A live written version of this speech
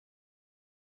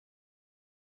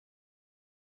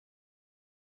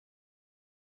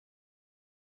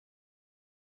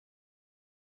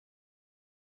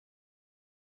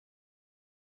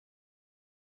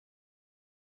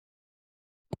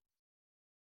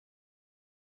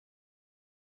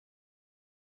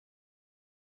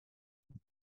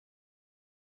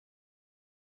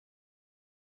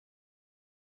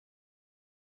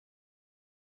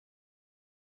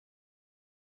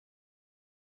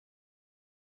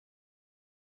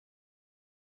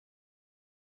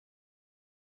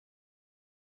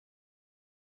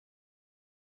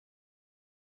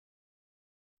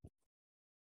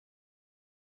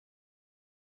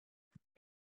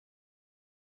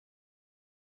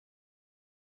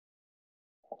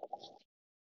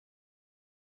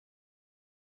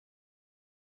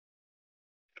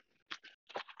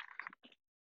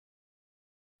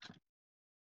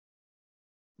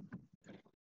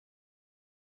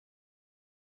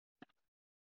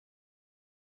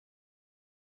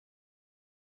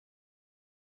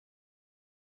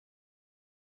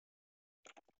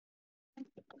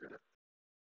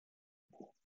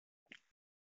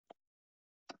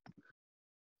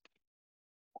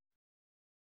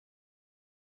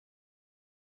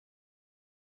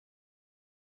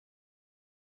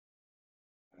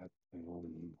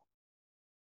Um,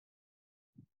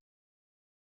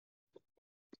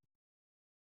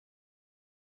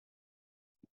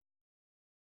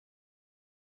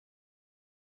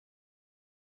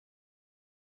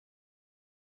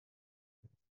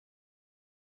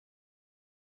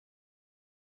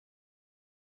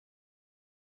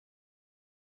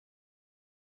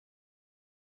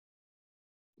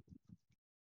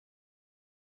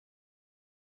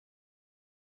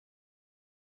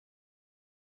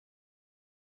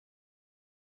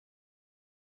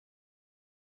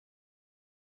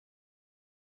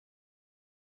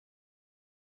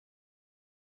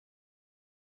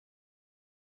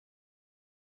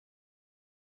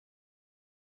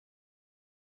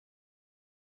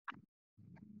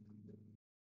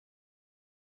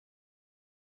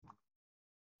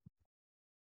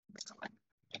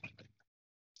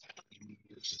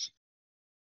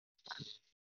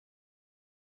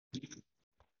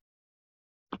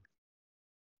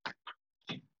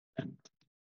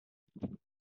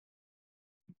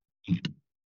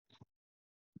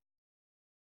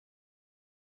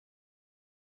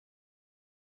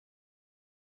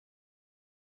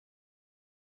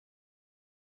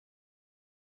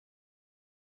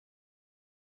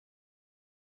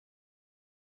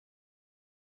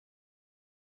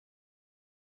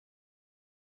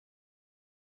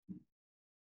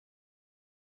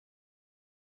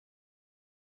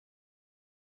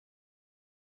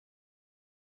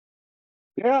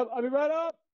 yeah, I'll be right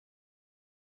up.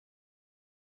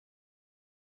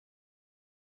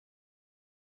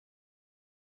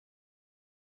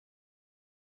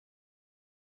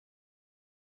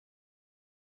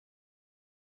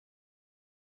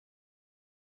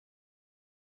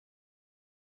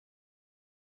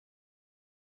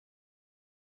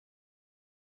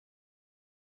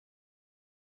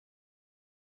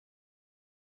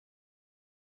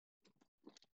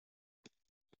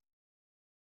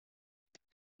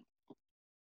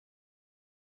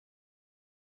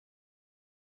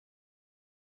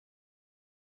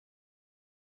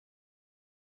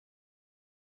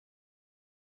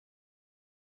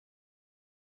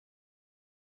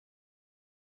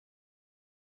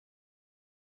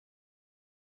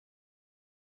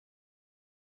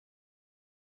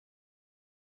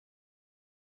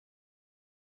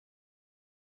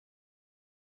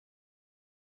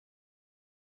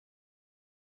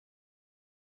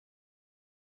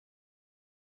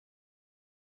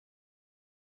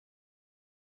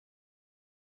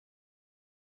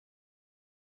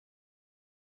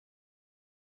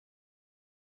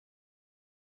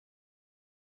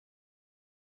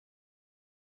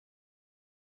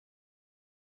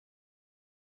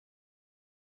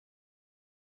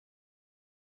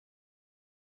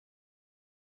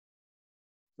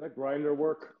 Does that grinder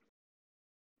work?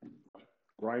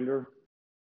 Grinder.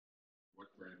 What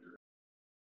grinder?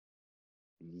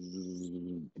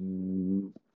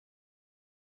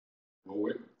 Oh,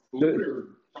 wait. Food or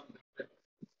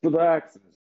For the axes.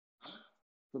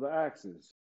 For the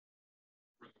axes.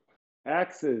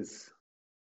 Axes.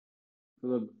 For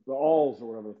the alls or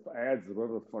whatever, the ads,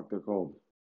 whatever the fuck they're called.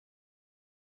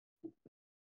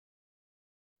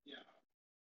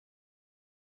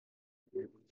 yeah.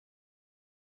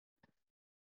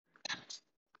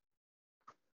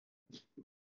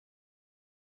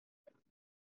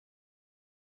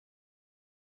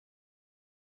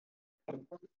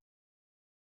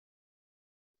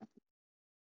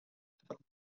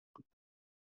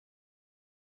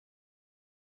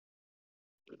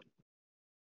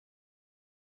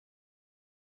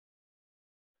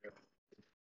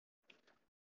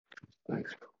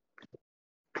 Thanks.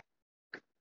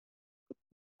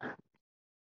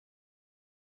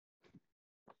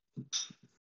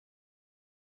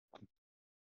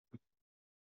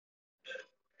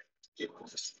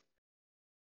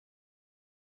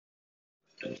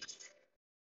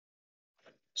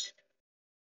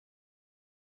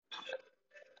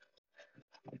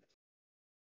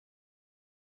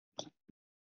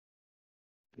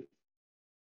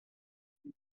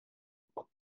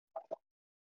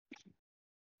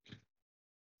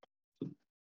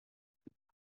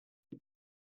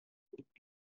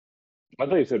 I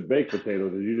thought you said baked potato.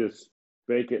 Did you just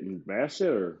bake it and mash it,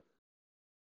 or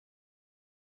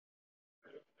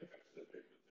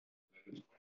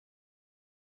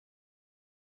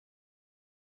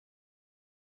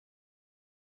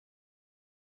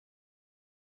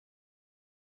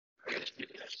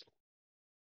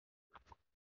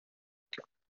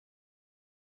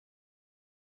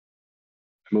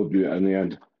moved you in the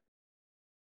end?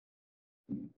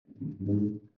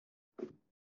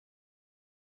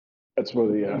 That's where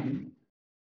the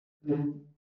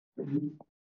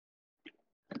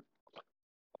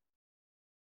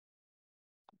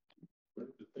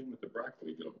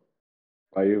broccoli go?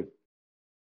 By you.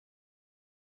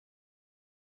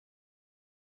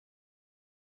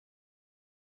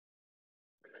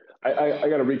 I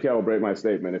got to recalibrate my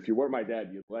statement. If you were my dad,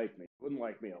 you'd like me. You wouldn't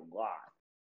like me a lot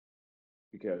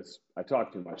because I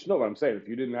talk too much. No, what I'm saying, if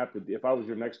you didn't have to, if I was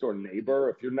your next door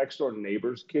neighbor, if your next door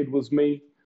neighbor's kid was me,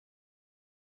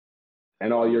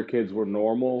 and all your kids were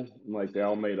normal, like they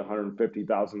all made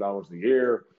 $150,000 a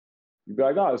year, you'd be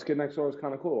like, oh, this kid next door is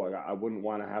kind of cool. Like, I wouldn't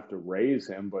want to have to raise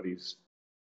him, but he's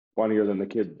funnier than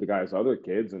the guy's other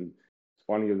kids, and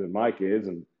funnier than my kids,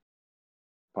 and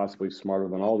possibly smarter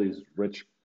than all these rich.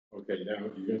 Okay, now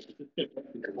you guys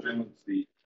balance the.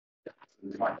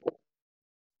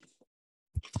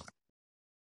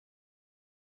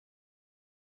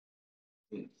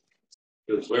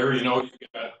 Because Larry, you got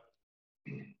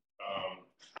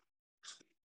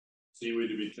seaweed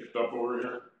to be picked up over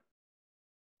here.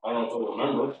 I don't know if you'll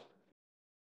remember.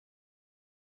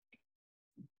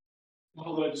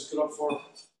 What did I just get up for?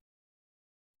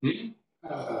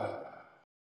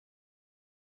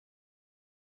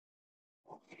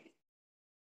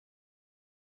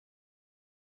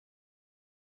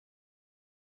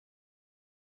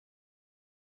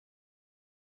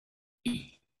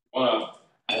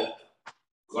 A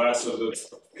glass of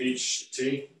the peach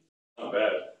tea? Not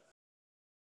bad.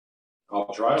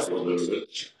 I'll try a little bit of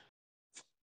it.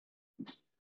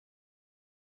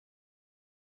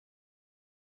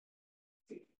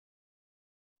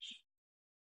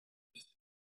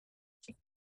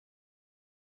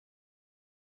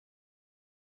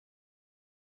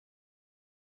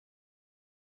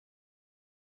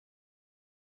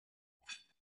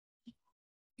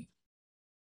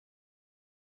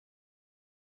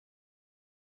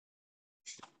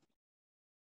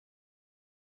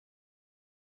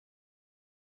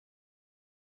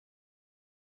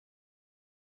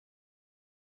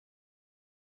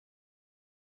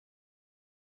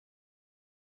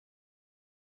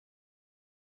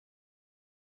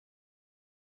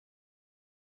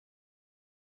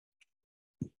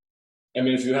 I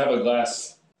mean, if you have a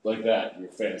glass like that, you're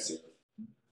fancier.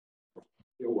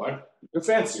 You're what? You're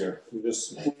fancier. You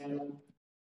just.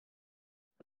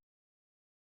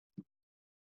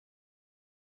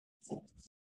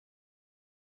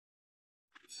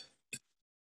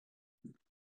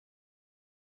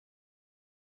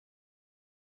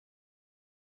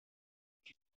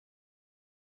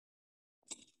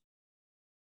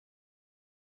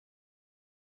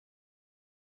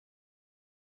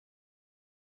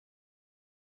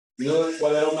 You know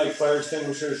why they don't make fire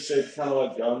extinguishers shaped kind of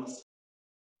like guns?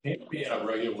 Can't be a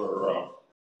regular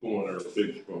spoon or a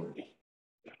big spoon.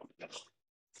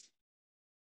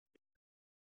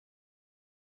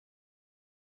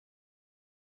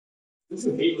 These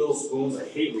are 8 little spoons. I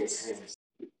hate little spoons.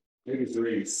 Maybe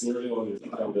 3. Cereal and you're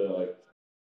trying to like.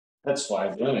 That's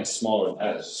 5. The only thing smaller than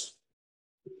that is.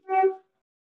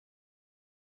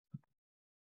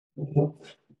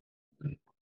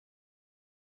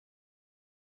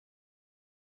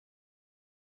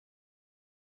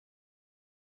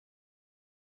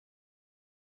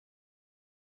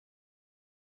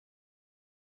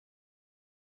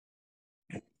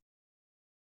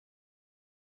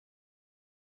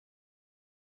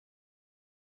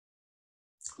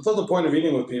 I thought the point of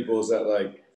eating with people is that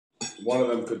like one of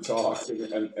them could talk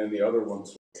and the other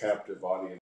ones were captive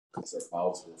audience because their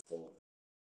mouths were full.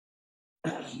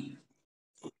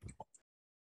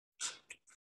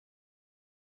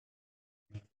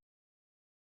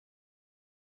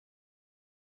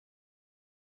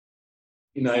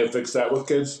 You know how you fix that with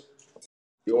kids?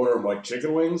 You order them like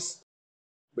chicken wings,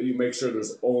 but you make sure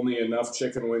there's only enough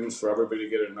chicken wings for everybody to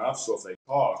get enough. So if they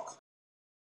talk,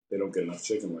 they don't get enough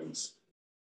chicken wings.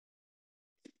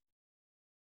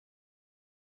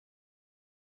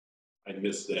 I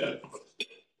missed that.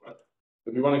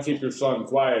 If you want to keep your son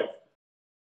quiet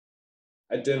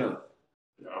at dinner,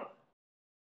 yeah,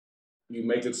 you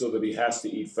make it so that he has to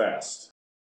eat fast.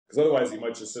 Because otherwise, he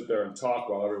might just sit there and talk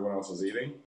while everyone else is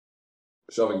eating,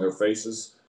 shoving their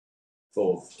faces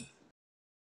full of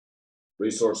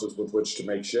resources with which to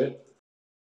make shit.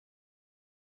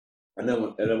 And then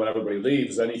when everybody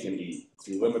leaves, then he can eat. If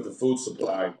you limit the food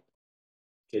supply,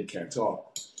 kid can't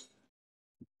talk.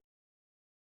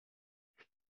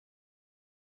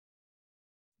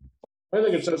 I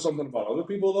think it says something about other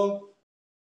people, though.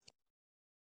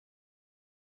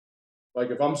 Like,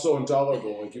 if I'm so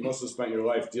intolerable, like, you must have spent your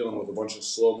life dealing with a bunch of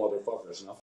slow motherfuckers, you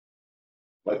know?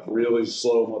 Like, really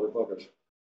slow motherfuckers.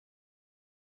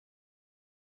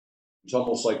 It's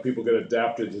almost like people get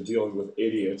adapted to dealing with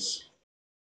idiots.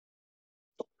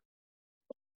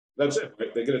 That's it,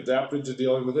 right? They get adapted to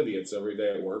dealing with idiots every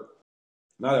day at work.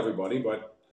 Not everybody,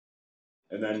 but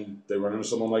and then they run into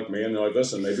someone like me, and they're like,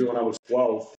 "Listen, maybe when I was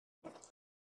 12."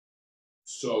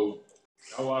 So,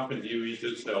 how often do you eat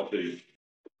this healthy?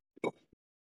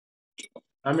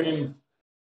 I mean,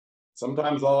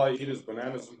 sometimes all I eat is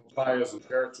bananas and papayas and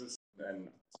carrot juice and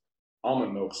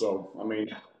almond milk. So, I mean,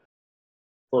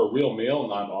 for a real meal,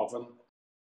 not often.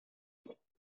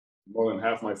 More than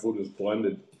half my food is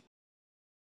blended.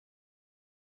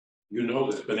 You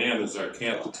know that bananas are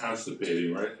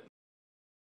constipating, right?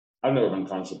 I've never been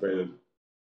constipated.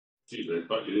 Geez, I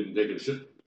thought you didn't take a shit.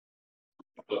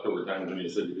 I thought there were times when you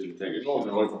said you didn't take a You know, shit.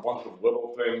 there like a bunch of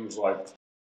little things like,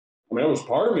 I mean, it was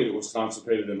part of me that was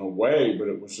constipated in a way, but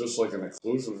it was just like an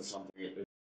exclusion or something.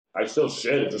 I still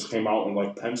shit. It just came out in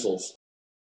like pencils.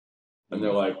 And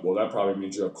they're like, well, that probably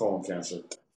means you have colon cancer.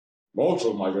 Most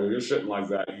of them, like, if you're shitting like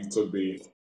that, you could be.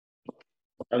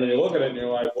 And then you look at it and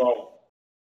you're like, well,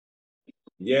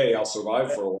 yay, I'll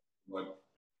survive for a while. But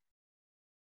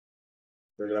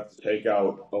they're going to have to take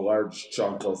out a large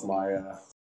chunk of my.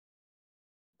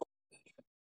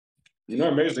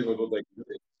 Amazing with what they can do.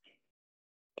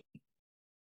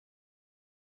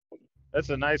 That's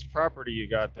a nice property you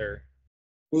got there.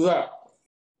 Who's that?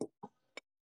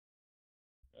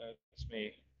 That's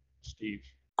me, Steve.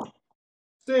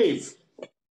 Steve.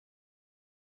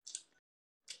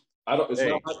 I don't. It's Hey.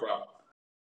 not my problem.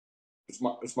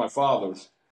 It's my father's.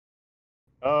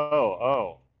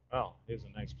 Oh. Well, it's a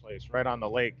nice place, right on the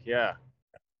lake. Yeah.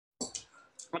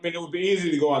 I mean, it would be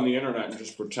easy to go on the internet and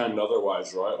just pretend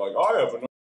otherwise, right? Like, I have enough.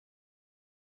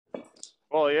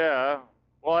 Well, yeah.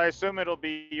 Well, I assume it'll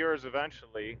be yours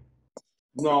eventually.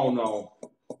 No.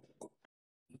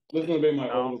 This is gonna be my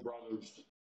No? older brother's.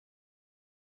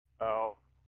 Oh.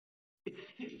 No,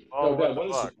 Oh, Dad, what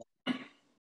the fuck?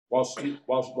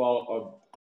 While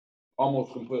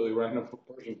almost completely random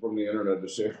person from the internet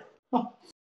is here.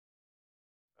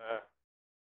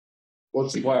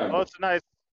 What's the plan? Oh, it's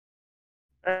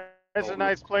a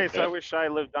nice place. I wish I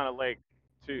lived on a lake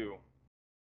too.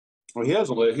 Well, he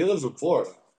doesn't live. He lives in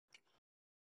Florida.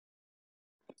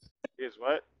 Is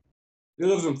what? He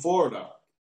lives in Florida.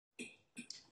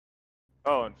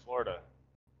 Oh, in Florida.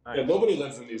 Nice. Yeah, nobody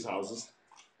lives in these houses.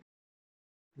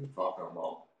 What are you talking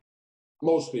about?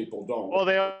 Most people don't.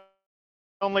 Well,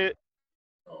 only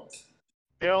Oh.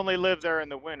 they only live there in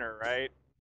the winter, right?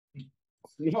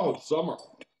 No, it's summer.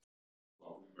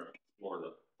 Oh,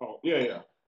 Florida. Oh, yeah.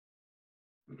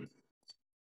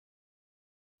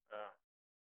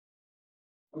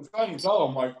 I'm trying to tell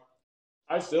him, like,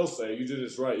 I still say you did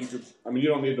this right. You could. I mean, you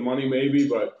don't need the money, maybe,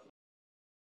 but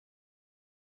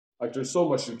like, there's so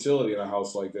much utility in a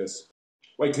house like this.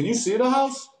 Wait, can you see the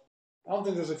house? I don't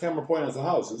think there's a camera pointing at the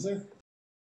house, is there?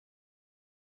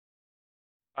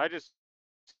 I just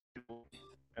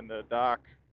in the dock.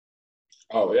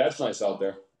 Oh, yeah, it's nice out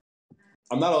there.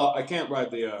 I can't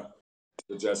ride the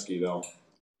jet ski though.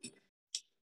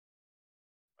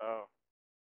 Oh.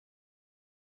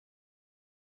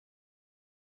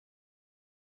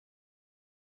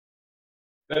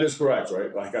 That is correct,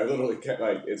 right? Like, I literally can't.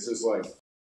 Like, it's just like,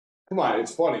 come on,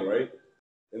 it's funny, right?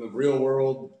 In the real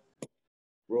world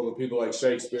of people like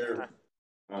Shakespeare.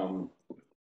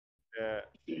 Yeah.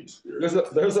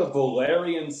 There's a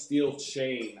Valerian steel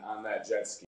chain on that jet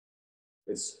ski.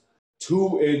 It's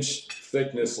 2-inch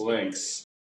thickness links,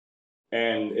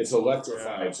 and it's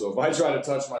electrified. Yeah. So if I try to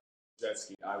touch my jet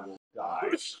ski, I will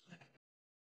die.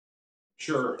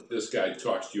 Sure, this guy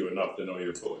talks to you enough to know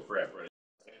you're full of crap, right?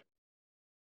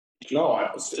 No,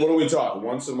 what are we talking?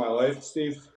 Once in my life,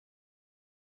 Steve?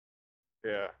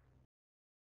 Yeah.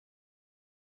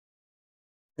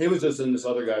 He was just in this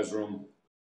other guy's room,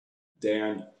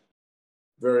 Dan.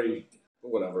 Very,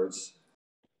 whatever. It's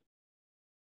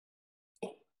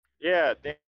Yeah,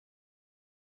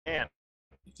 Dan.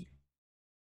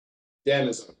 Dan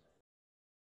is.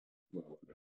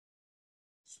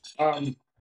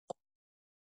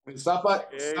 Stop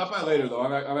by later though.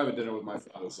 I'm having dinner with my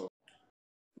father, so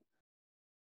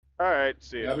All right,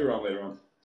 see you. I'll be around later on.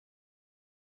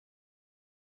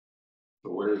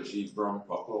 So where is he from?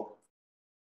 Buffalo?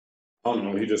 I don't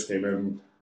know. He just came in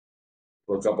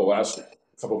for a couple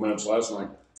minutes last night.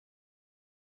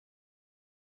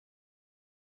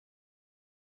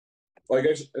 Like,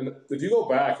 and if you go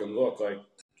back and look, like,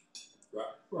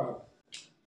 Right.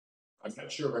 I'm not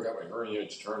sure if I got my hearing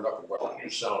aids turned up or what. You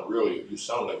sound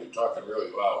like you're talking really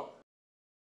loud.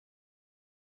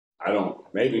 I don't.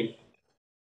 Maybe.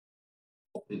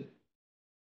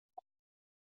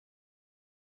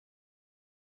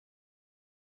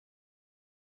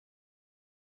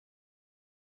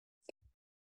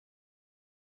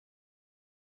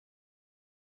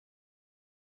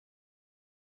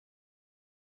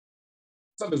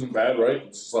 Stuff isn't bad, right?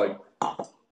 It's just like, what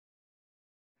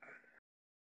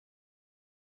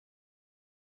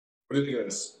do you think of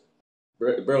this?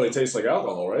 It barely tastes like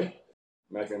alcohol, right?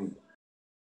 It's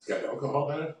Got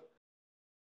alcohol in it?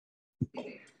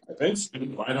 I think so.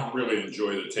 I don't really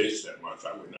enjoy the taste that much.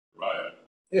 I would never buy it.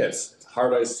 Yeah, it's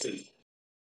hard iced tea.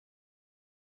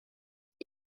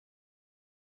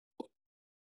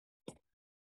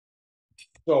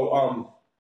 So, I mean,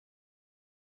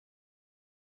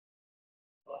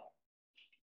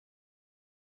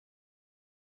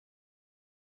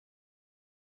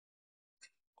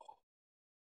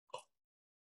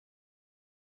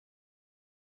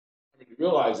 you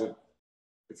realize that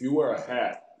if you wear a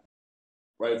hat,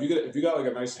 right? If you got like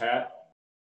a nice hat,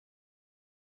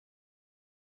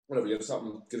 whatever, you have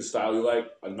something, get a style you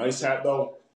like. A nice hat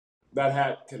though, that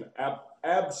hat can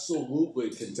absolutely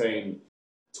contain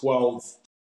 12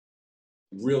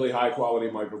 really high quality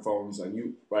microphones,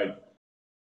 and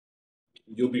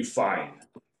you'll be fine.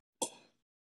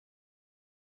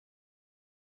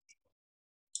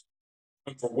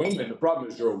 And for women, the problem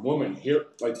is you're a woman here.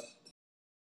 Like,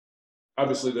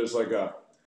 obviously, there's like a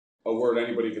word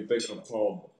anybody can think of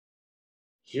called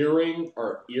hearing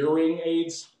or earring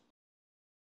aids,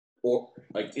 or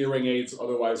like earring aids,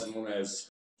 otherwise known as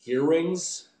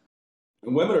hearings.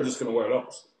 And women are just going to wear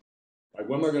those. Like,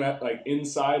 women are going to have, like,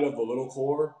 inside of the little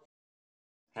core,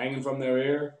 hanging from their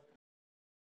ear.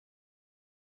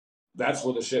 That's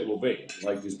where the shit will be.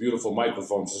 Like, these beautiful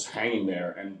microphones just hanging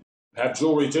there, and have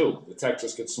jewelry too. The tech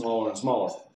just gets smaller and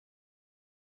smaller.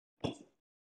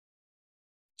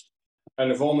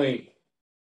 And if only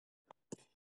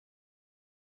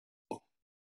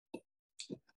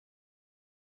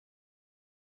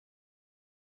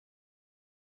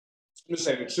I'm just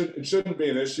saying it shouldn't be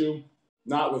an issue,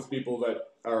 not with people that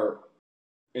are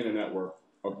in a network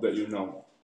that you know.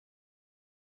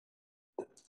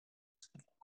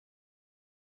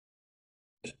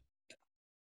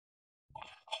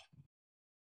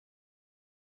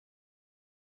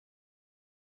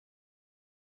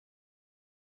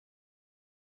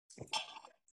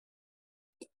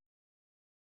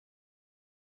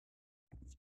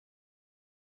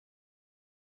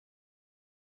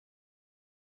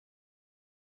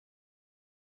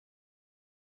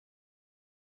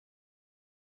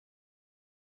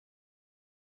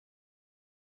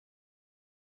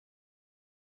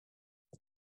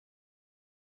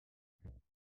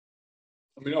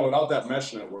 I mean, no, without that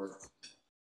mesh network,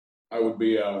 I would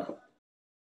be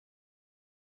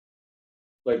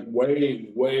like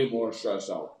way more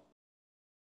stressed out.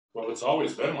 Well, it's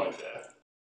always been like that.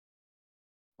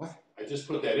 What? I just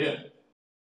put that in.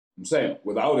 I'm saying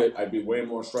without it, I'd be way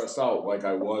more stressed out, like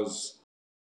I was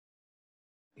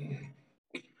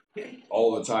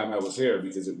all the time I was here,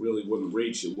 because it really wouldn't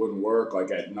reach, it wouldn't work.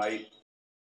 Like at night,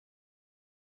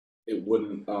 it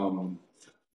wouldn't.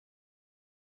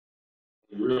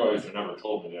 You realize you never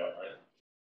told me that, right?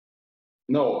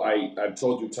 No, I've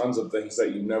told you tons of things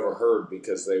that you never heard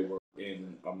because they were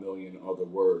in a million other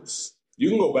words. You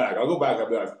can go back. I'll go back. I'll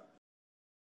be like,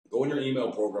 go in your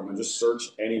email program and just search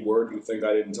any word you think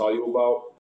I didn't tell you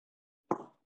about.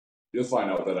 You'll find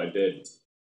out that I did.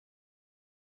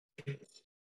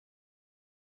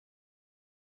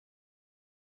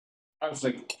 I was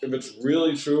like, if it's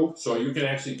really true. So you can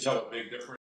actually tell a big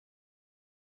difference.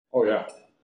 Oh yeah,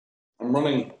 I'm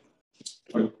running.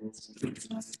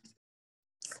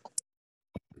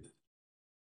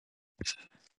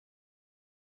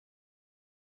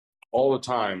 All the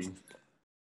time,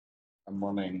 I'm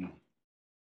running.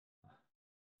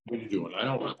 What are you doing? I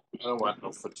don't want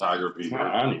no photography. It's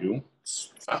not on you.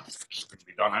 It's going to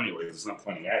be done anyway. It's not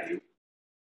pointing at you.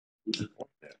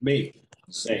 Me.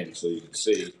 I'm saying, so you can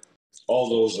see.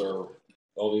 All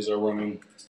these are running.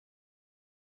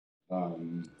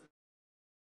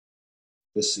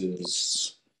 This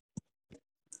is.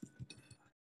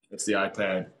 It's the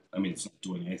iPad. I mean, it's not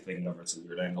doing anything. Never. It's a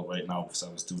weird angle right now because I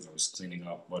was cleaning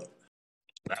up, but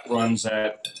that runs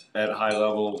at high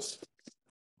level.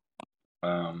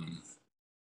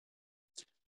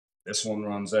 This one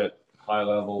runs at high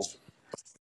level.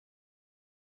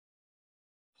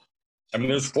 I mean,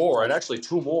 there's 4, and actually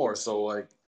 2 more. So like,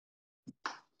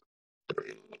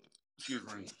 excuse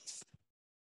me.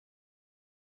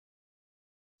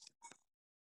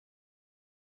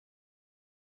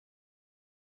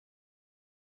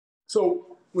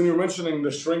 So when you're mentioning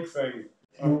the shrink thing,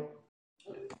 I mean,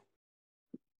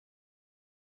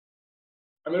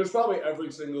 there's probably every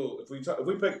single. If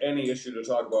we pick any issue to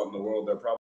talk about in the world, there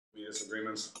probably be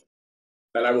disagreements,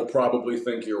 and I will probably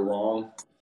think you're wrong,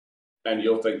 and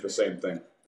you'll think the same thing.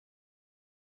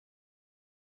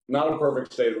 not a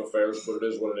perfect state of affairs, but it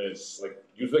is what it is. Like,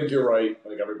 you think you're right,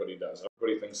 like everybody does.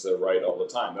 Everybody thinks they're right all the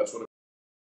time. That's what.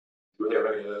 Do we have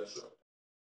any of that stuff?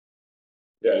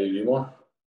 Yeah, you need more?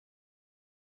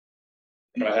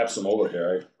 I have some over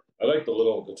here. I like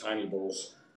the tiny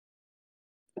bowls.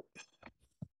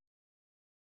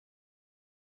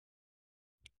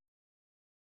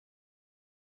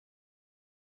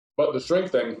 But the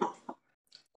strength thing,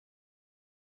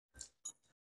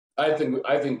 I think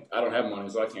I don't have money,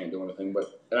 so I can't do anything.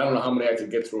 But and I don't know how many I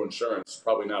could get through insurance.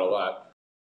 Probably not a lot.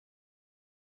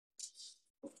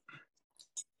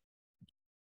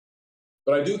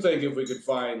 But I do think if we could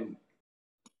find,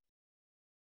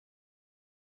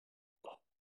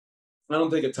 I don't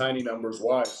think a tiny number is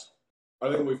wise. I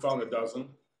think if we found a dozen,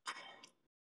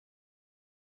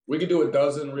 we could do a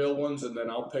dozen real ones, and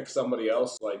then I'll pick somebody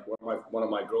else, like one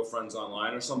of my girlfriends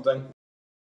online or something.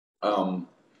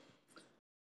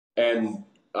 And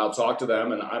I'll talk to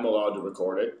them, and I'm allowed to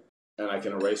record it, and I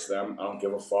can erase them. I don't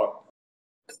give a fuck.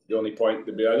 The only point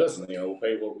to be like, listen, we're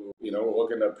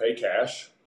looking to pay cash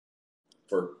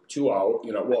for 2 hours.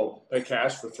 We'll pay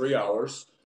cash for 3 hours.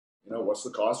 What's the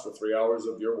cost for 3 hours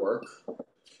of your work?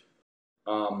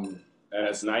 And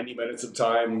it's 90 minutes of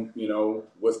time,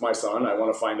 with my son. I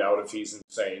want to find out if he's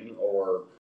insane or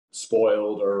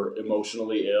spoiled or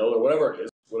emotionally ill or whatever it is,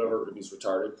 if he's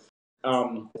retarded.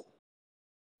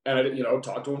 And I,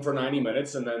 talk to him for 90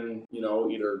 minutes and then,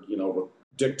 either,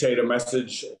 dictate a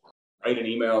message, write an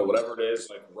email, whatever it is,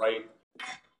 like write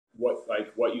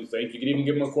what you think. You could even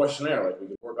give them a questionnaire. Like we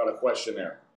could work out a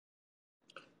questionnaire.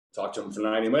 Talk to them for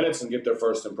 90 minutes and get their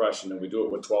first impression. And we do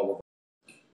it with 12 of them.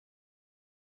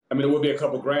 I mean, it would be a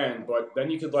couple grand, but then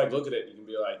you could look at it and you can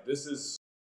be like, this is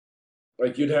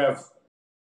you'd have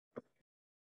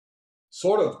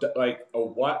sort of a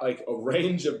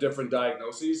range of different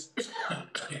diagnoses.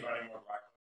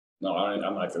 No, I'm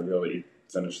not going to really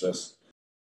finish this.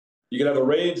 You can have a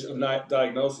range of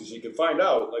diagnoses. You can find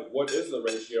out what is the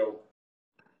ratio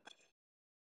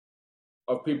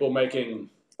of people making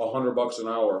 $100 an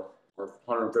hour or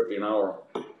 $150 an hour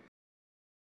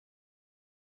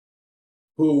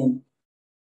who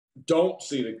don't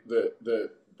see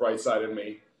the bright side in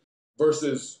me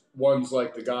versus ones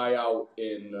like the guy out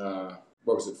in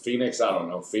what was it, Phoenix? I don't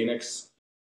know, Phoenix.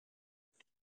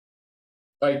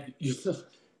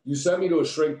 You sent me to a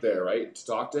shrink there, right, to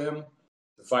talk to him,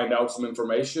 to find out some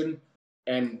information,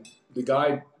 and the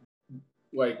guy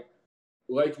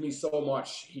liked me so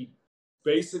much, he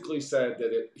basically said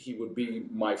that he would be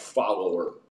my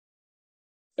follower,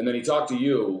 and then he talked to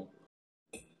you,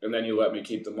 and then you let me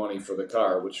keep the money for the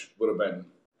car, which would have been.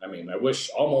 I mean, I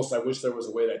wish there was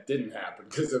a way that didn't happen,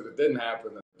 because if it didn't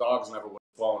happen, the dogs never would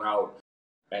have flown out,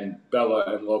 and Bella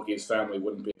and Loki's family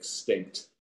wouldn't be extinct.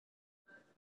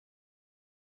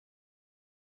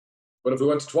 But if we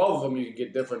went to 12 of them, you could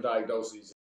get different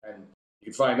diagnoses, and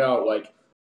you could find out,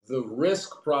 the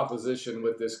risk proposition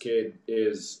with this kid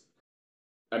is,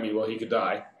 he could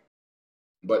die,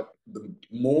 but the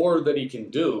more that he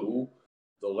can do,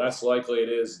 the less likely it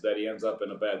is that he ends up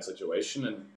in a bad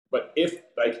situation. But if,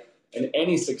 and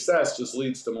any success just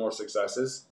leads to more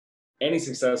successes, any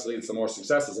success leads to more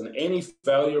successes, and any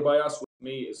failure by us with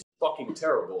me is fucking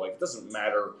terrible. It doesn't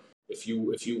matter if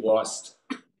you lost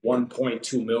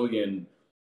 1.2 million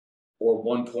or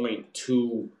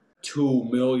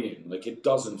 1.22 million. It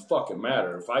doesn't fucking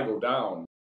matter. If I go down,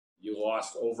 you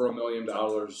lost over $1 million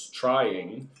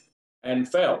trying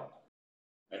and failed.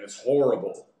 And it's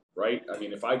horrible, right?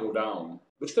 If I go down,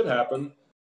 which could happen,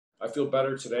 I feel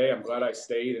better today. I'm glad I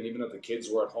stayed. And even if the kids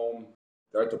were at home,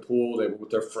 they're at the pool, they were with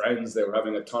their friends, they were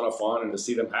having a ton of fun, and to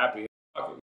see them happy,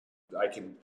 I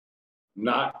can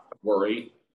not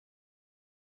worry.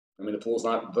 The pool's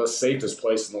not the safest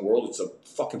place in the world. It's a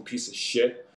fucking piece of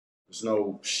shit. There's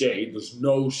no shade. There's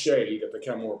no shade at the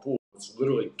Kenmore pool. It's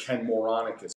literally Ken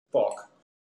moronic as fuck.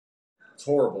 It's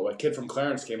horrible. A kid from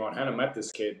Clarence came out. Hannah met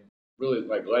this kid. Really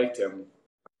liked him.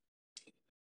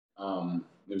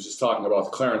 He was just talking about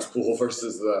the Clarence pool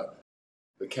versus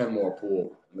the Kenmore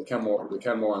pool. And the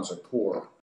Kenmorans are poor,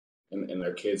 and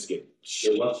their kids get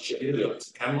shit.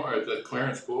 It's Kenmore or the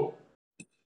Clarence pool?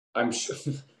 I'm sure.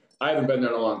 I haven't been there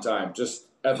in a long time. Just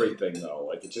everything,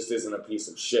 though. It just isn't a piece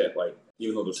of shit.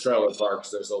 Even though there's trailer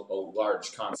parks, there's a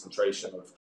large concentration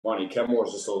of money. Kenmore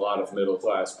is just a lot of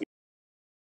middle-class people.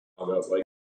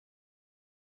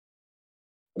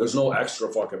 There's no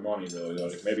extra fucking money,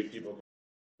 really. Maybe people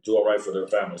do all right for their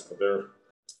families, but they're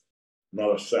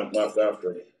not a cent left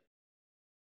after it.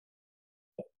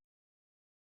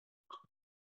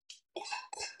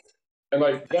 And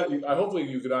hopefully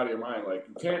you get out of your mind. You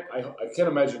can't. I can't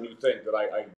imagine you think that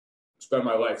I spend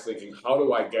my life thinking, how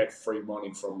do I get free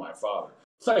money from my father?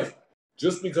 Like,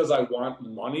 just because I want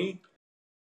money,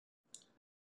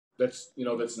 that's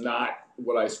not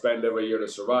what I spend every year to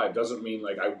survive. Doesn't mean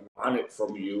like I want it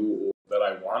from you or that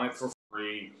I want it for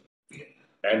free.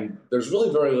 And there's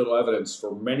really very little evidence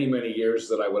for many, many years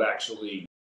that I would actually,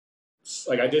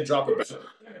 like, I did drop a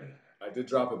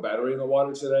battery in the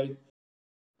water today,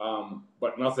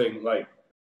 but nothing like.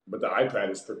 But the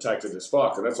iPad is protected as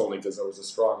fuck, and that's only because there was a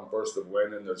strong burst of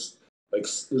wind, and there's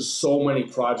so many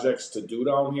projects to do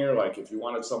down here. Like, if you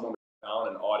wanted someone to come down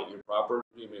and audit your property,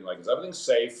 I mean, like, is everything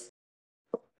safe?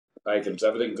 Like, is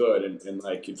everything good? And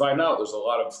like, you find out there's a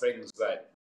lot of things that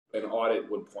an audit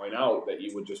would point out that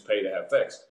you would just pay to have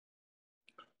fixed.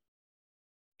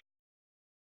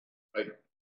 Like,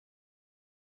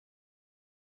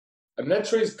 I mean, that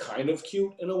tree's kind of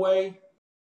cute in a way,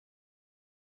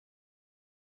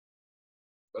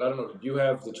 but I don't know. Did you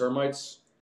have the termites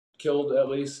killed at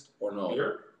least, or no?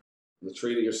 Here? The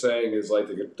tree that you're saying is like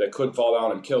that could fall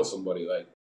down and kill somebody, like.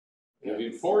 Yeah,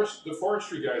 the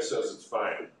forestry guy says it's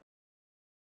fine.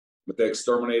 But they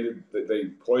exterminated, they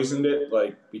poisoned it,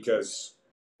 like, because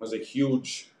it was a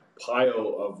huge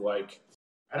pile of, like.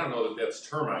 I don't know that that's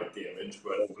termite damage,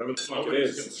 but whatever the fuck it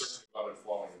nobody's is. concerned about it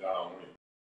falling down.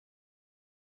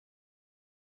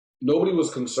 Nobody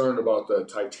was concerned about the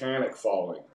Titanic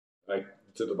falling, like,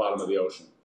 to the bottom of the ocean.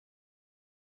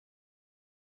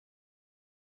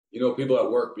 You know, people at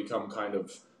work become kind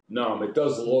of numb. It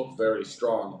does look very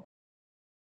strong.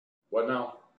 What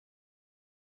now?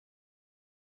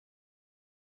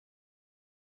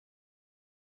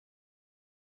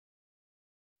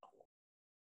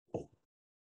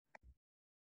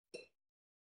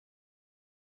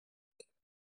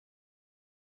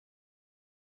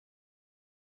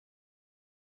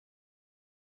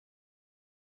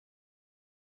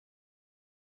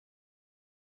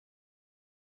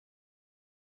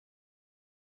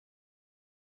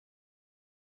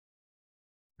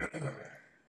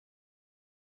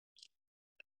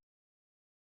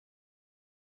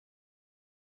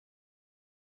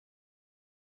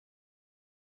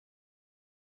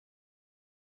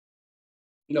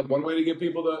 You know, one way to get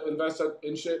people to invest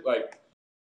in shit, like,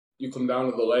 you come down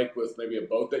to the lake with maybe a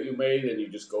boat that you made and you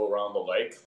just go around the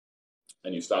lake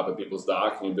and you stop at people's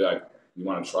dock and you be like, you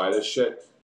want to try this shit?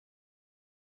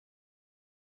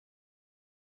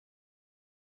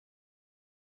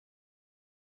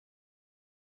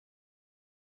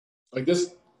 Like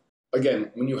this,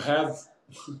 again, when you have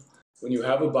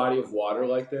a body of water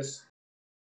like this,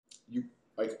 you,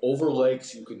 like, over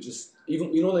lakes, you can just,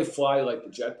 even, they fly like the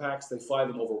jetpacks, they fly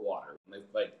them over water. And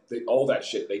they all that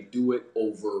shit, they do it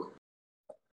over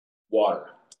water.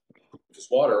 Because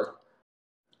water,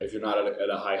 if you're not at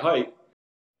a high height,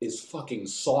 is fucking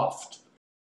soft.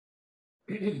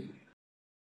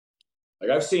 Like,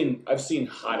 I've seen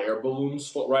hot air balloons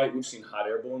fly, right? We've seen hot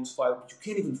air balloons fly, but you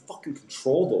can't even fucking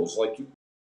control those. Like,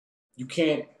 you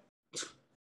can't.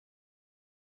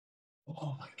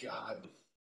 Oh my god.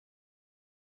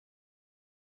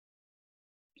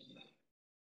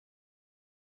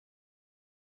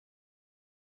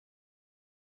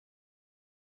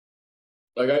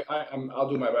 Like, I'll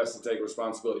do my best to take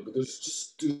responsibility, but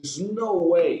there's no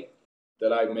way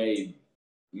that I made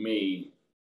me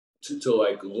to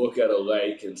like look at a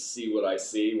lake and see what I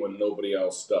see when nobody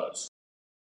else does.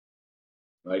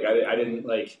 Like, I didn't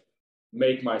like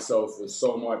make myself with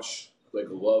so much like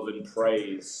love and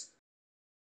praise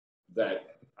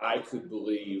that I could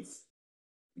believe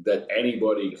that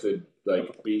anybody could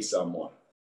like be someone.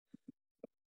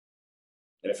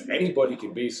 And if anybody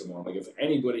can be someone, like if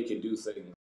anybody can do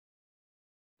things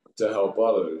to help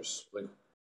others, like,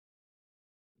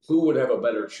 who would have a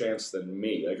better chance than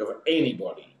me? Like, of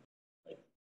anybody, like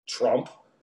Trump.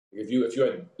 If you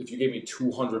gave me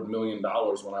 $200 million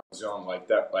when I was young, like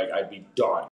that, like, I'd be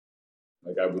done.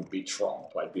 Like, I would be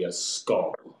Trump. I'd be a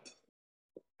scum.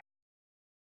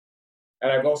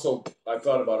 And I've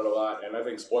thought about it a lot, and I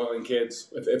think spoiling kids,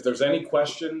 if there's any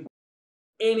question,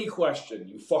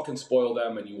 you fucking spoil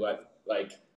them and you let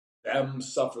like them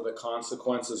suffer the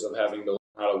consequences of having to learn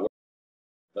how to work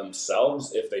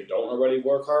themselves if they don't already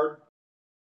work hard.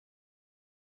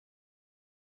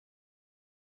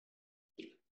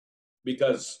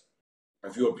 Because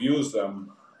if you abuse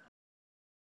them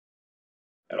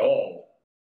at all,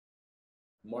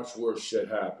 much worse shit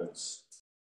happens.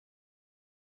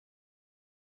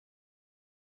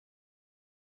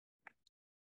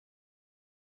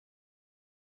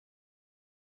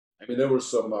 I mean, there were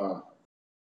some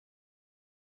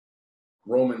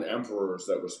Roman emperors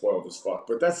that were spoiled as fuck,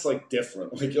 but that's like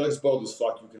different. Like, you're like spoiled as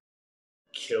fuck, you can get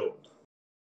killed.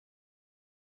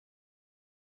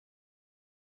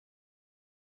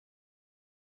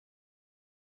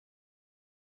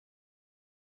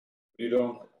 You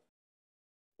don't.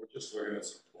 We're just looking at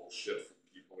some bullshit from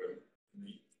people in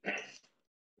the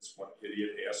this one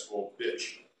idiot asshole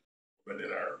bitch but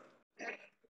in our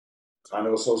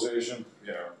Condo association?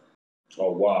 yeah.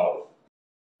 Oh, wow.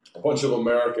 A bunch of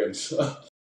Americans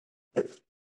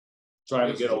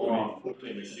trying to get along.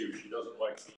 Name is huge. She doesn't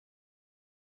like me.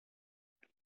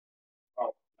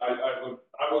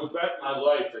 I would bet my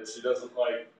life that she doesn't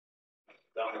like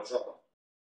Donald Trump.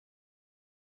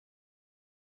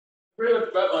 I really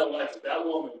bet my life that that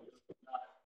woman is not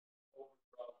over.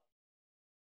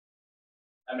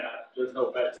 I mean, there's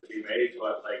no bet to be made,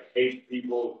 but like hate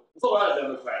people. There's a lot of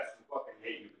Democrats who fucking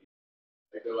hate you.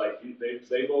 Like they're like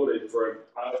they voted for an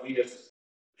obvious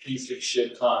piece of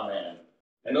shit con man,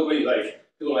 and nobody like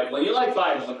people are like, well, you like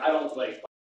Biden, like I don't like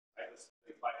Biden. I just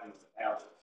think Biden is an average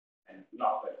and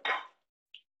nothing.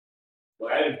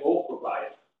 Well, I didn't vote for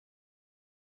Biden.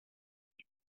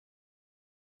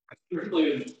 I certainly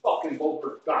didn't fucking vote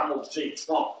for Donald J.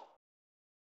 Trump.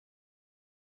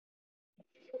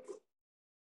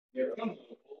 Yeah,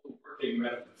 working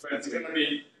men defense.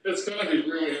 It's gonna be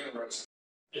really interesting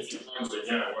if he runs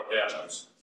again what happens.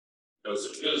 Because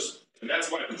it is, and that's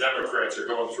why the Democrats are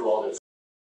going through all this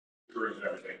hearings and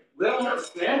everything. They don't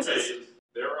understand this.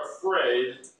 They're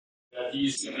afraid that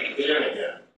he's gonna get in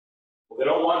again. Well, they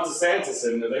don't want DeSantis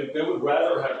in there. They would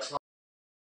rather have Trump.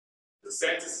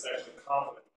 DeSantis is actually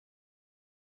confident.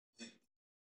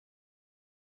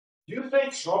 Do you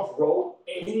think Trump wrote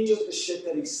any of the shit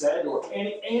that he said or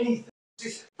anything?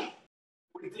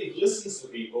 He listens to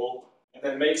people and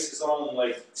then makes his own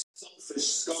like selfish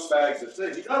scumbags of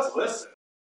things. He does listen.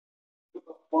 But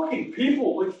the fucking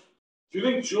people, like, do you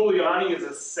think Giuliani is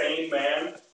a sane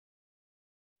man?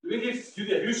 Do you think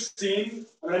have you seen?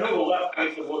 I mean, I know the left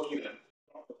thinks of looking at.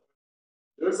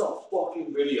 There's a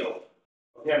fucking video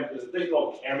of him. There's a thing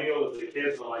called Cameo that the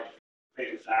kids are like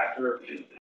famous actor.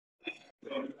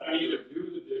 I either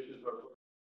do the dishes or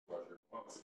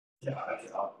Yeah, I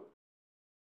can help.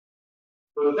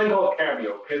 So the thing called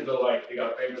Cameo, kids are like, they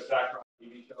got a famous actor on a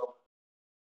TV show.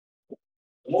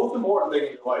 The most important thing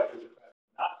in your life is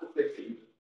not the thing that you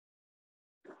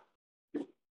do.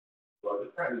 So I'm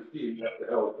just trying to see what the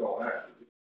hell is going on.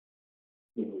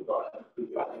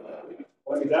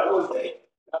 I mean, that was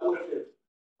his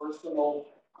personal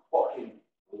fucking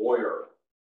lawyer.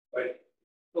 Like,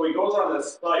 so he goes on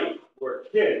this site where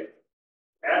kids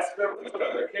ask their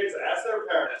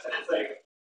parents, and say,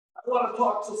 I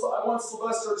want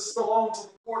Sylvester Stallone to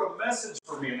record a message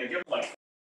for me, and they give him like,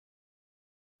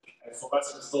 and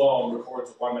Sylvester Stallone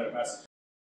records a 1-minute message.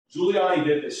 Giuliani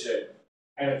did this shit,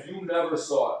 and if you never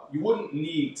saw it, you wouldn't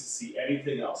need to see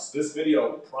anything else. This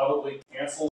video probably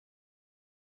canceled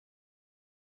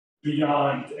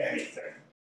beyond anything.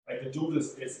 Like the dude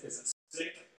is a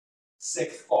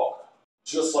sick fuck,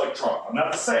 just like Trump. I'm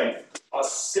not the same. A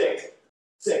sick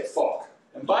fuck.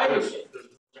 And Biden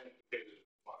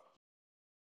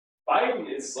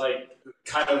is like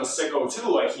kind of a sicko too.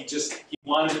 Like he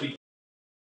wanted to be,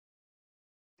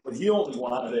 but he only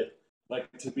wanted it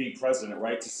like to be president,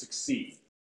 right? To succeed.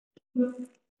 And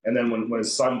then when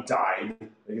his son died,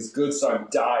 like his good son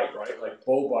died, right? Like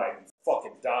Beau Biden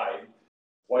fucking died.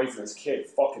 Wife and his kid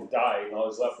fucking died, and I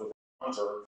was left with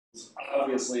Hunter, who's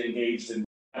obviously engaged in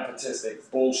nepotistic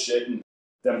bullshit, and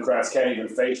Democrats can't even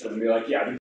face them and be like,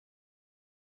 yeah,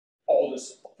 all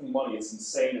this fucking money, it's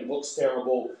insane, it looks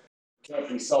terrible, you can't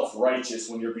be self-righteous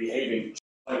when you're behaving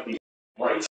like the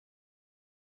righteous.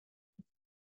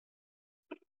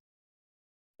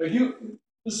 But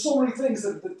there's so many things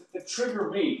that trigger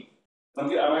me.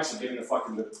 I'm actually getting a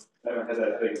fucking, I haven't had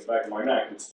that headache in the back of my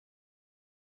neck. It's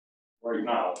right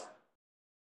now.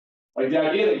 Like the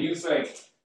idea that you think,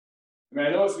 I mean, I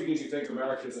know it's because you think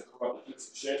America is a corrupt piece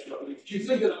of shit, but if you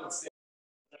think that I would stand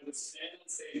on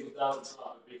stage with Donald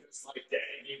Trump because my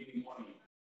daddy gave me money,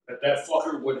 that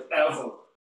fucker would ever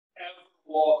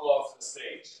walk off the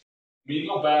stage.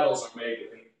 Medial battles are made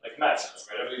in, like, matchups,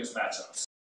 right? Everything is matchups.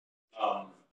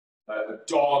 A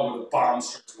dog with a bomb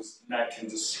straight to his neck can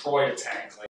destroy a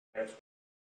tank. Like,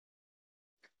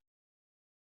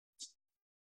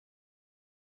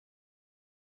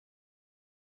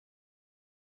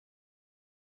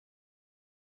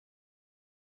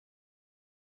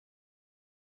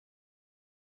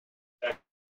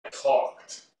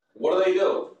 talked. What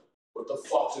do? What the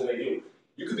fuck do they do?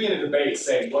 You could be in a debate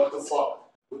saying, what the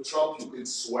fuck? With Trump, you can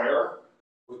swear.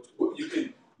 You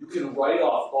can write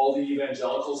off all the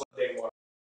evangelicals that they want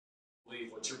to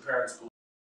believe what your parents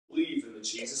believe in the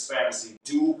Jesus fantasy.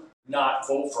 Do not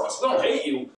vote for us. We don't hate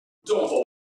you. Don't vote.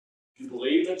 If you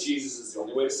believe that Jesus is the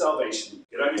only way to salvation, you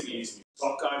get on your knees, you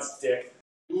suck God's dick,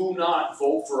 Do not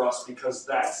vote for us because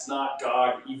that's not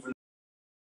God, even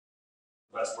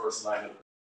the best person I knew.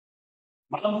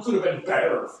 Mom could have been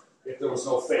better if there was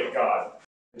no fake God.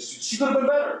 She could have been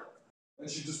better. And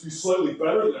she'd just be slightly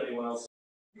better than anyone else.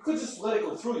 You could just let it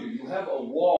go through you. You have a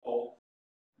wall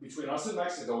between us and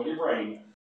Mexico in your brain,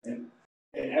 and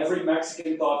every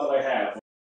Mexican thought that I have,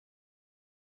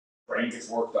 brain gets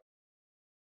worked out.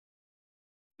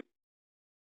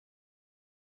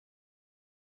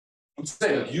 I'm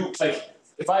saying,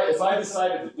 if I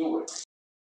decided to do it,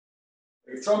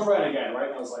 if Trump ran again, right,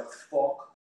 and I was like,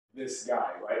 fuck this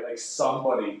guy, right? Like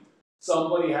somebody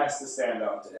has to stand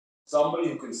up to him. Somebody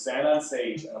who can stand on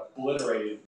stage and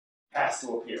obliterate it has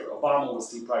to appear. Obama was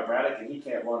too pragmatic, and he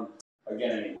can't run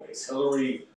again anyways.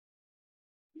 Hillary,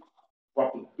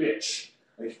 fucking bitch.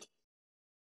 Like,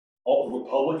 all the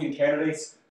Republican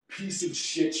candidates, piece of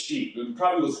shit sheep. There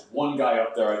probably was one guy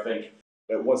up there, I think,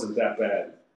 that wasn't that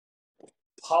bad.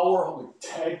 Power with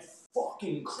Ted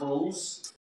fucking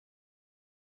Cruz.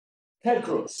 Ted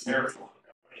Cruz.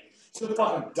 She'll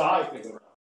fucking die thinking about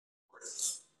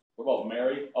it. What about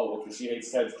Mary? Oh, well, because she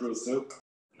hates Ted Cruz too?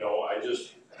 No,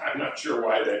 I'm not sure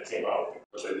why that came out,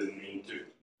 but I didn't mean to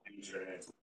use your name.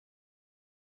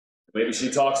 Maybe she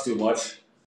talks too much.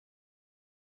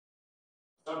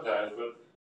 Sometimes, but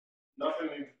nothing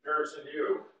in comparison to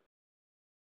you.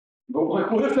 But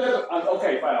what if that?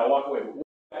 Okay, fine, I'll walk away.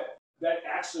 But that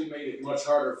actually made it much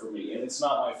harder for me, and it's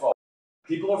not my fault.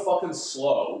 People are fucking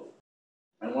slow,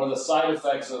 and one of the side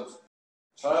effects of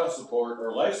child support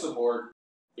or life support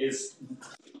is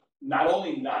not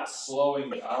only not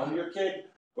slowing down your kid,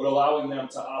 but allowing them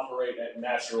to operate at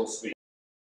natural speed.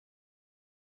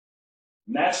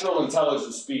 Natural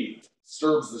intelligence speed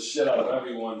disturbs the shit out of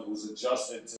everyone who's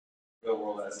adjusted to the real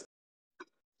world as it.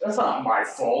 That's not my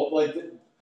fault. Like,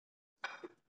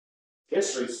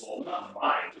 history's fault, not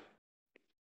mine.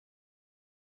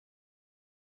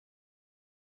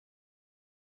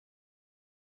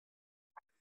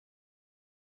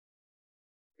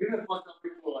 You're gonna fuck up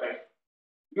people like,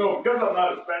 because I'm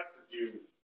not as fast as you,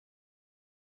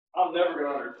 I'm never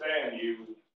gonna understand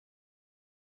you.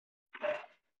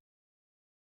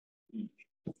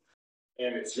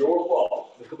 And it's your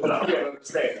fault. But I can't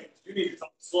understand it. You need to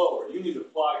talk slower. You need to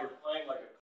fly your plane like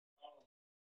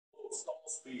a little stall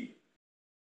speed.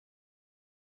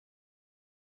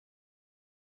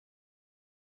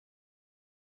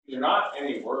 You're not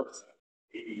any worse at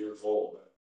 80 years old.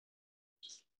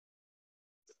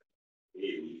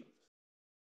 80.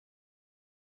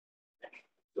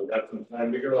 So that's some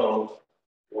time to go.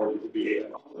 Or you could be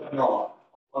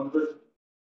 100.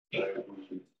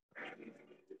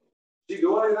 Did you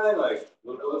do anything? Like,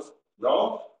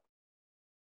 no?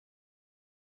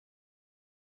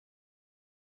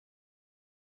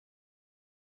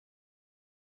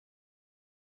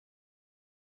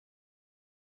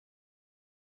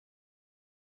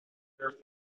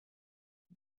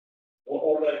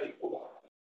 Or like,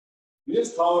 you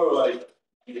just tell her, like,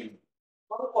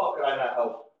 how the fuck could I not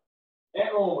help?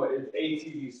 Aunt Roma is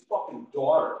ATV's fucking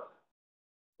daughter.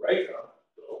 Right?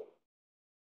 So,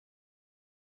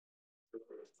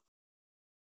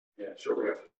 yeah, sure, we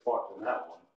have to talk on that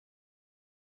one.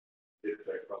 If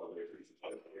they probably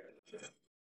appreciate it.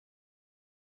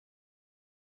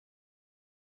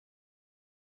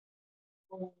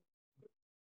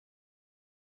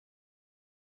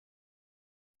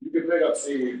 You can pick up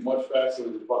seaweed much faster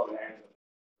than the fucking anthem.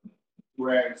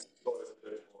 Rags, toys, and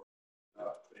fish for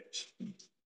fish. I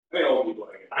mean, old people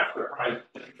like it. I'm surprised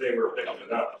they were picking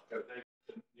it up because they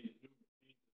these new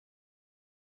machines.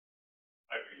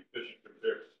 I mean, fishing for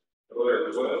fish. What do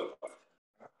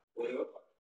they look like?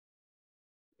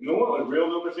 You know what? Like real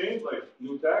new machines, like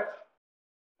new tech.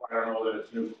 I don't know that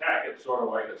it's new tech. It's sort of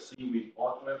like a seaweed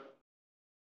forklift.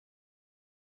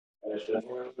 And it's just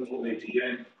simple they get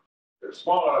in. They're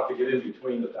small enough to get in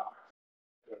between the docks.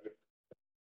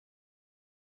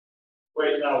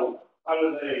 Wait, now, how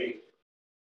do they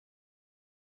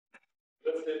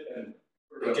lift it and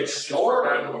it gets stored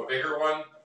onto a bigger one,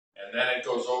 and then it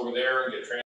goes over there and get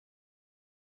transferred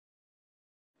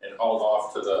and hauled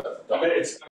off to the. I mean,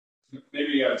 it's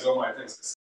maybe you gotta show my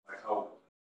things like how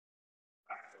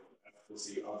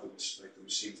efficacy of the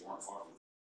machines weren't farming.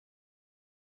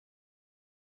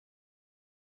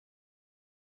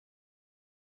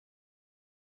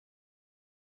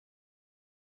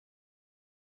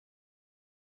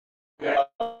 Yeah,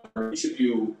 each of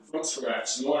you from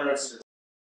scratch, no one else,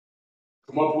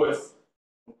 come up with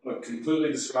a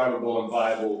completely describable and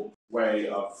viable way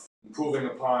of improving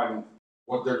upon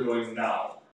what they're doing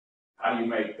now. How do you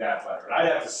make that better? And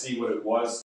I'd have to see what it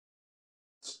was.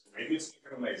 Maybe it's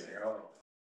fucking amazing. I don't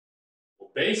know.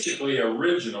 basically,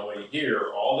 originally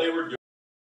here, all they were doing,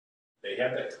 they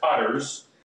had the cutters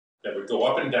that would go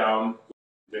up and down,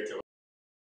 ridiculous,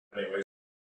 anyways,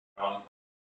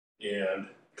 and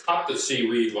cut the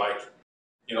seaweed like,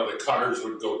 the cutters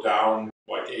would go down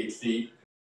like 8 feet,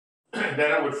 and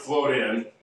then it would float in,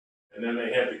 and then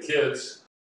they had the kids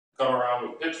come around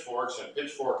with pitchforks and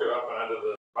pitchfork it up onto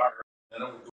the fire, and then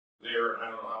it would go there, and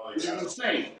I don't know how they Which got is it.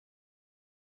 insane.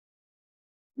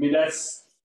 I mean,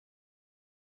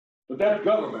 but that's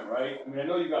government, right? I mean, I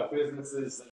know you got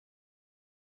businesses.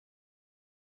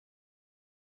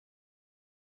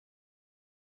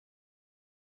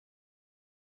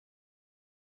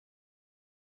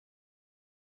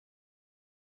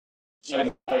 I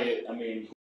mean,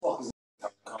 who the fuck is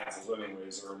councils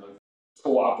anyways, or the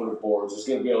cooperative boards? There's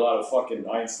gonna be a lot of fucking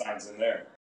Einsteins in there.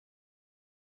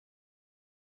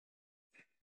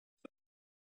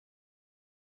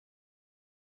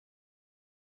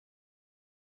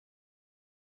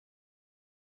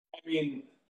 I mean,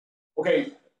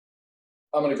 okay,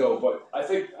 I'm gonna go, but I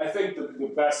think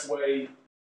the best way,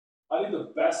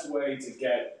 to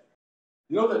get,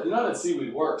 that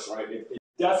seaweed works, right? It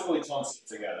definitely clumps it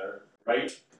together,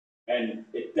 right? And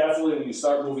it definitely, when you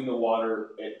start moving the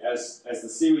water, as the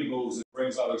seaweed moves, it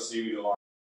brings other seaweed along.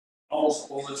 Almost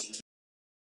all the time.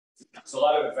 There's a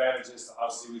lot of advantages to how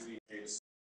seaweed behaves.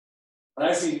 And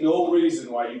I see no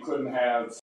reason why you couldn't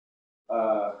have,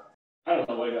 I don't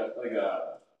know, like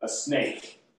a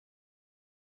snake,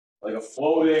 like a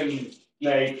floating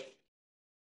snake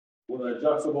with an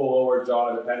adjustable lower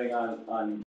jaw, depending on.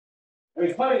 I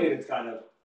mean, cutting it is kind of,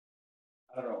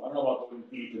 I don't know about going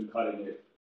deep and cutting it.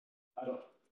 I don't.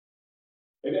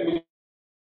 I mean,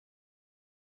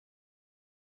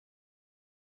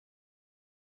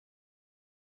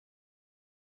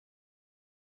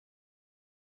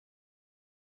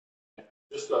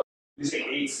 Just you say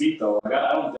 8 feet though. I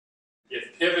don't.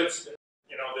 it pivots, it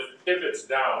pivots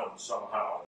down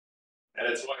somehow. And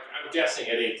it's like, I'm guessing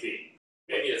at 8 feet.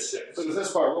 Maybe it's 6. So if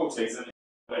this part rotates,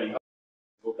 then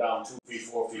go down 2 feet,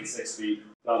 4 feet, 6 feet,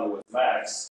 down to its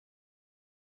max.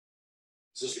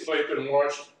 Is this plate been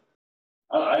washed?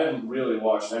 I haven't really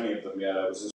watched any of them yet. I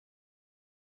was just.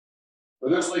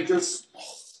 But there's like this.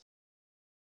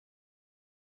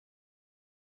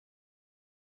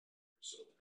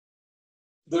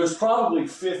 There's probably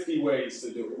 50 ways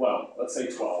to do it. Well, let's say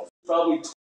 12. Probably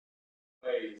 12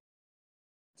 ways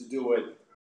to do it,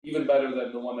 even better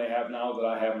than the one they have now that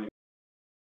I haven't.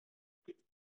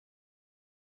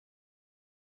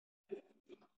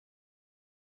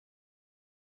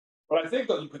 But I think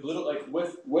that you could literally,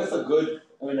 like, with a good.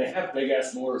 I mean, they have big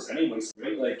ass motors anyways,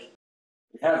 right? Like,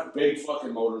 they have big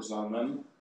fucking motors on them.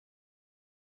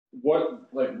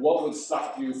 What would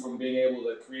stop you from being able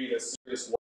to create a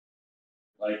serious,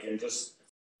 like, and just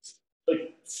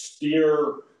like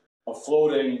steer a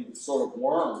floating sort of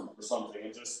worm or something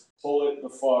and just pull it the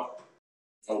fuck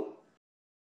out?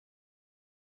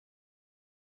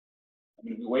 I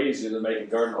mean, it'd be way easier than making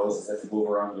garden hoses that you move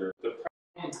around your. The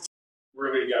problem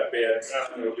really got bad. I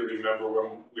don't know if you remember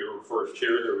when we were first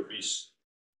here, there would be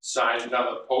signs on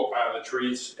the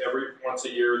trees every once a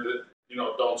year that,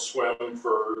 don't swim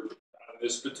for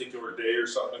this particular day or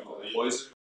something.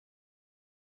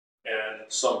 And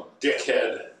some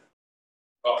dickhead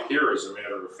up here, as a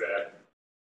matter of fact,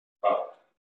 about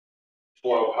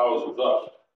 12 houses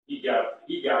up, he got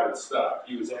it stopped.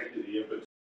 He was actually the impetus.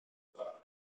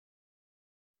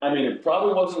 I mean, it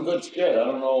probably wasn't good shit. I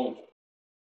don't know.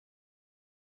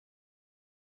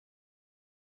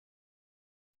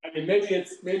 I mean, maybe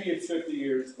it's 50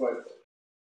 years, but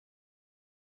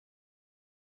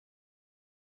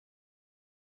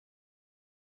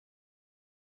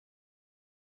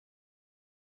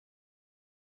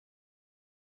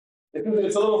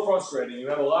it's a little frustrating. You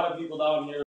have a lot of people down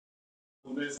here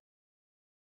who visit.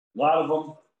 A lot of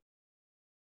them.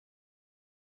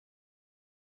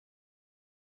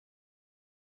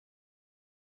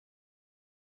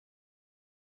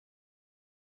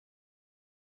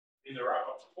 There are,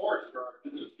 of course, there are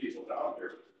business people down there.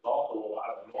 There's also a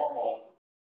lot of normal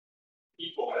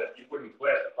people that you wouldn't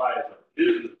classify as a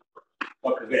business.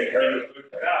 Because They have a good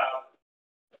job.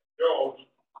 Joe,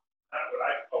 not what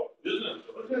I call business.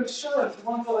 But insurance, you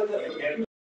want to like that.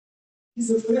 He's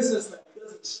a businessman. He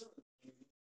does insurance.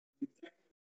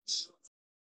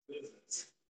 Business.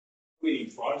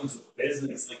 Wait, he runs a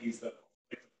business like he's the.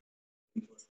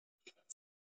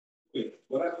 Wait,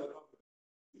 what I put up.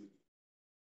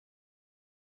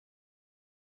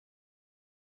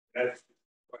 That's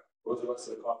what's the rest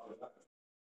of the coffee?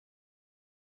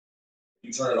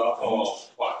 You turn it off. Oh,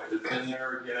 fuck, it's in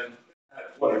there again.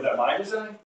 What is that? My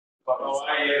design? Oh,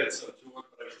 I added some to it,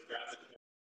 but I forgot to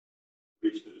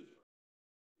reach it.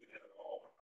 We had it all.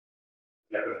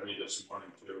 Happened to me this morning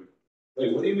too.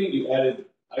 Wait, what do you mean you added?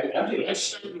 I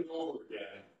started it over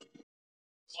again.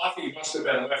 Coffee must have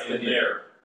been left in there.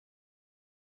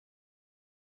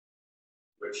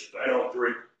 Which I don't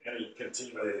drink any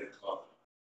contaminated coffee.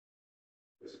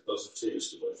 Because it doesn't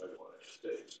taste the way I want it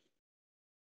to taste.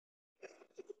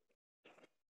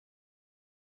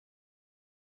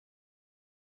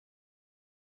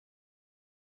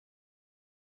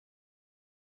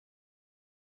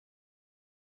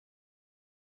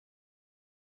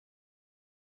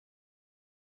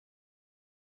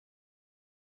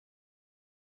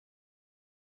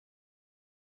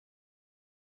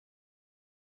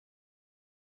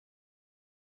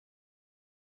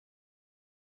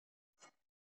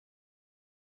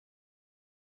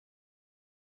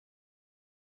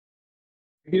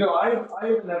 You know, I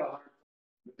even have a hard.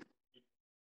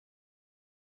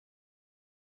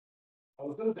 I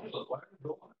was gonna do it. Why are you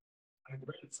going? I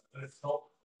read it, and it's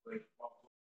helpful. Like, well,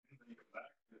 then you come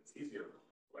back, and it's easier.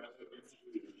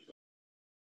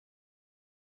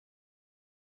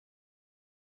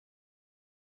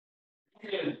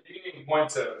 You can point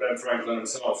to Ben Franklin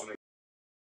himself, and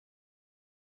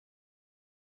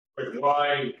like,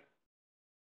 why?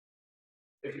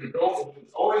 If you're going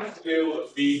to be able to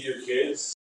feed your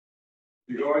kids,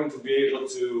 you're going to be able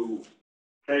to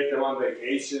take them on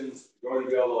vacations, you're going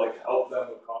to be able to like help them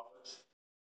with college.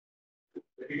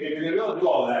 If you're going to be able to do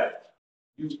all that,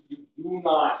 you do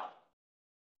not.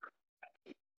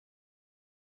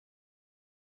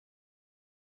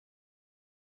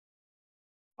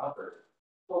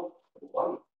 So,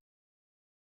 one.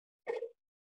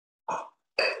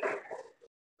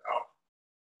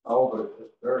 Oh, but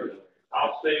it's very.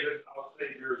 I'll save it. I'll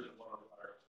save yours in one of our.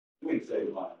 You can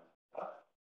save mine.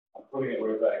 I'm putting it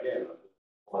right back in. I'm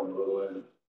pouring a little in.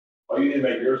 Oh, you need to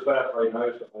make yours fast right now.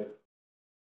 So like,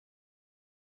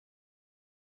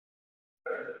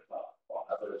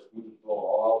 I better smooth it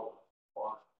all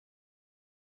out.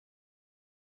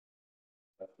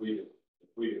 If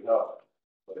we could help.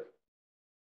 But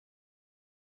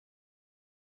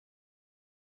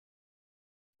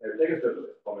here, take a sip of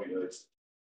it. I mean, it's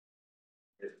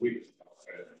weak.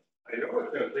 I know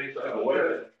it's gonna taste like What what is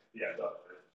is it? it? Yeah.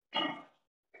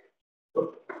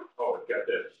 Oh, it got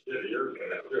that shit of yours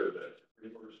in it too, that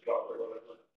reverse stuff or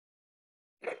whatever.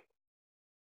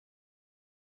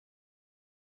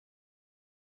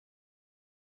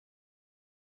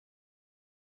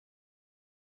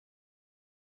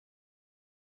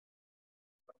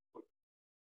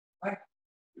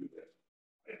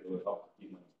 It would help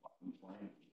keep my fucking brain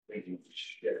thinking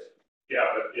shit. Yeah,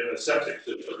 but in a septic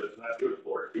system, it's not good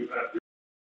for it. Do not do.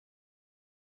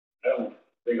 I don't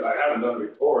think I haven't done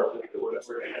it before. I think it would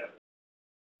ever have.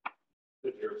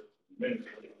 Sit here minutes.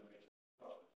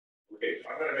 Okay, so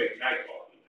I'm gonna make night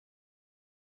coffee.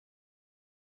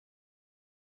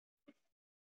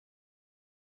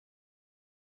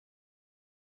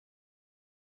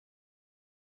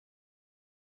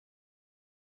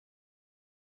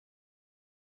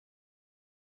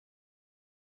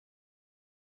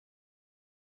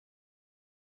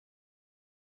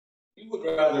 You would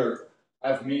rather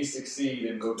have me succeed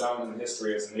and go down in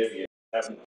history as an idiot,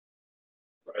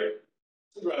 right?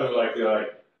 You'd rather be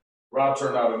like, Rob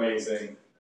turned out amazing.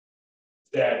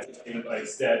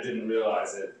 His dad didn't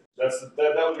realize it. That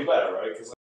would be better, right?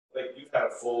 Because like you've had a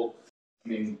full. I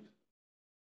mean,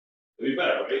 it'd be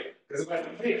better, right? Because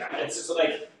it's just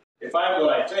like if I'm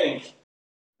what I think,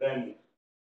 then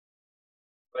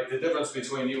like the difference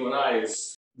between you and I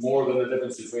is more than the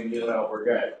difference between you and Albert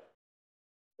Gay.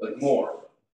 Like more.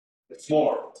 It's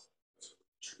more.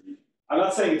 I'm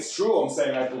not saying it's true, I'm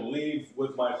saying I believe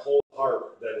with my whole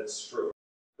heart that it's true.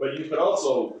 But you could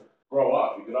also grow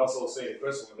up. You could also say to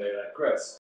Chris one day, like,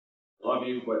 Chris, I love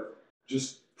you, but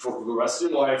just for the rest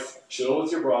of your life, chill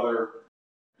with your brother.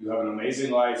 You have an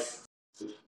amazing life.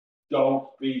 Just don't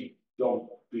be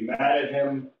mad at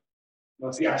him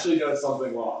unless he actually does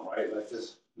something wrong, right? Like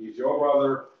just he's your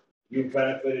brother. You've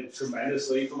benefited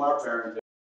tremendously from our parenting.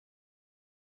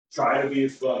 Try to be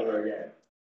his brother again.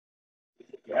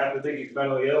 You have to think he's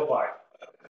mentally ill by it.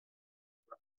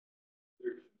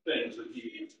 There's things that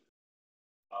he,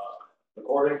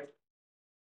 Recording.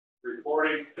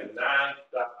 reporting and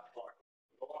non-stop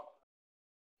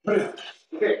But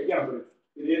okay, yeah, but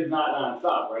it is not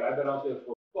nonstop, right? I've been out there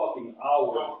for fucking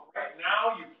hours. Well, right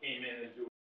now you came in and do.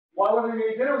 Why wasn't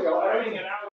you dinner ago? I Starting mean, an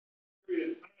hour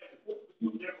period of time, it's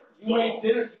different. you made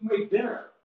dinner. You made dinner.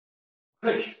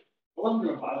 Like, I wasn't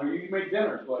gonna bother you. You made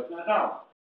dinner, so it's not now.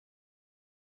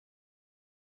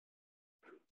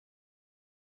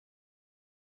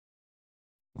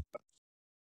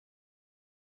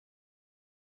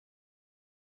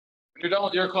 you're done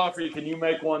with your coffee, can you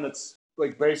make one that's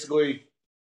like basically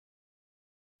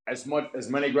as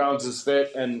many grounds as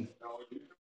fit? And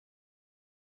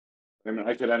I mean,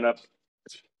 I could end up.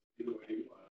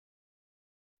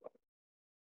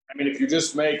 I mean, if you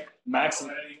just make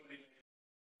maximum,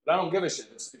 I don't give a shit.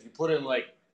 If you put in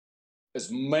like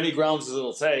as many grounds as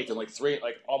it'll take, and like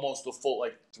almost a full,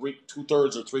 like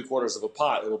 2/3 or 3/4 of a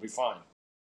pot, it'll be fine.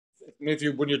 I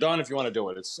mean, when you're done, if you want to do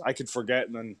it, I could forget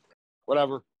and then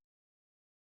whatever.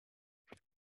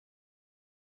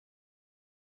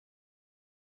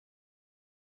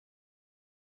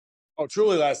 Oh,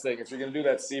 truly, last thing, if you're gonna do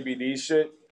that CBD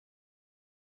shit,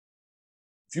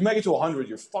 if you make it to 100,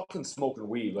 you're fucking smoking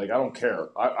weed. Like, I don't care.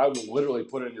 I will literally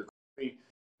put it in your coffee.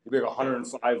 You make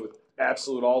 105 with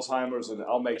absolute Alzheimer's, and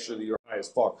I'll make sure that you're high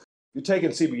as fuck. If you're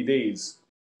taking CBDs,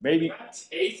 maybe. You're not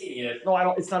taking it. No, I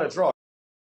don't. It's not a drug,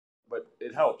 but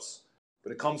it helps.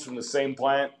 But it comes from the same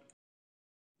plant,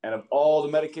 and of all the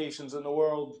medications in the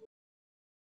world,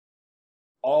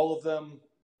 all of them,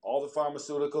 all the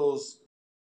pharmaceuticals,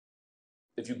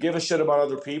 if you give a shit about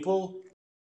other people,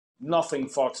 nothing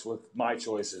fucks with my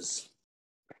choices.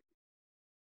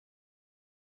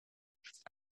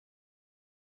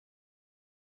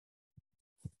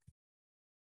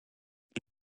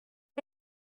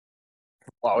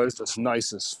 Wow, it's just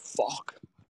nice as fuck.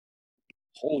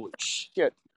 Holy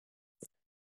shit.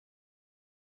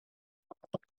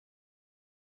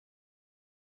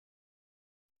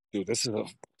 Dude, this is a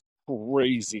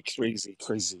crazy, crazy,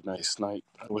 crazy nice night.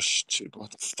 I wish she'd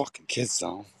let the fucking kids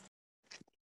down.